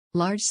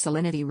Large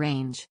Salinity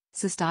Range.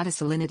 Ciztada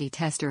Salinity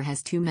Tester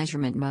has two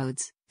measurement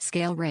modes: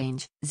 scale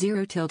range,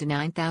 0 to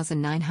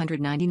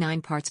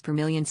 9,999 parts per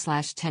million /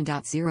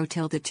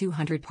 10.0 to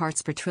 200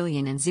 parts per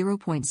trillion, and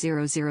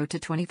 0.00 to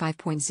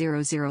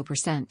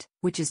 25.00%,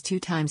 which is 2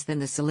 times than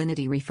the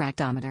Salinity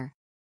refractometer.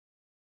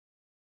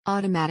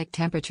 Automatic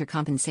temperature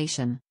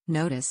compensation.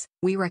 Notice,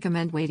 we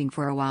recommend waiting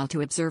for a while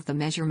to observe the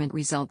measurement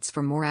results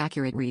for more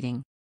accurate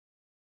reading.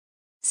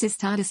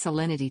 Ciztada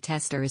Salinity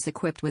Tester is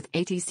equipped with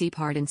ATC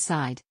part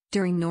inside.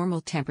 During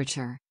normal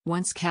temperature,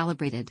 once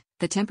calibrated,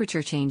 the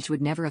temperature change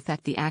would never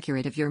affect the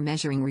accuracy of your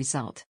measuring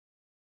result.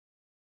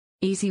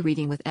 Easy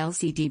reading with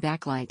LCD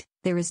backlight.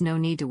 There is no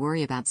need to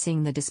worry about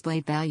seeing the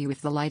displayed value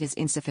if the light is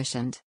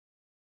insufficient.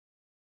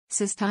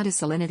 Ciztada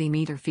Salinity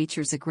Meter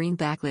features a green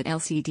backlit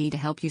LCD to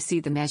help you see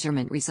the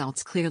measurement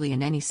results clearly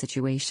in any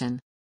situation.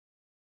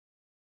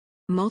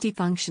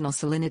 Multifunctional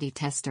Salinity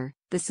Tester.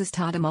 The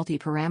Ciztada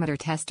multi-parameter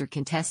tester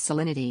can test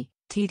salinity,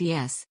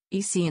 TDS,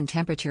 EC and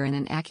temperature in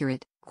an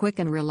accurate, quick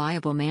and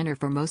reliable manner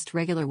for most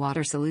regular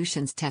water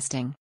solutions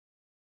testing.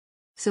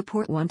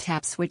 Support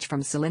one-tap switch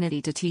from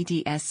salinity to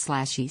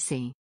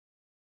TDS/EC.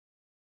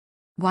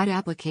 Wide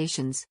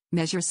applications.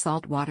 Measure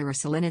salt water or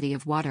salinity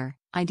of water,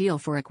 ideal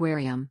for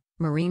aquarium,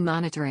 marine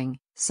monitoring,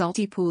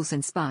 salty pools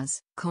and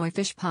spas, koi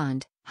fish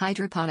pond,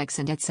 hydroponics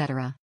and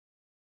etc.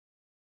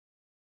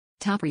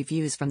 Top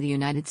reviews from the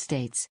United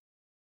States.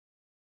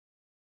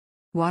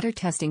 Water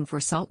testing for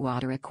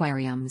saltwater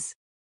aquariums.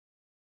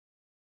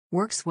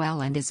 Works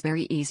well and is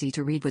very easy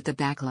to read with the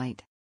backlight.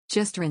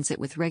 Just rinse it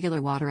with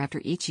regular water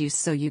after each use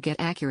so you get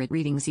accurate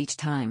readings each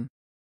time.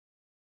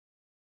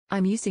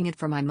 I'm using it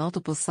for my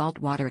multiple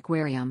saltwater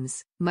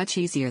aquariums, much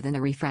easier than a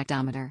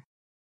refractometer.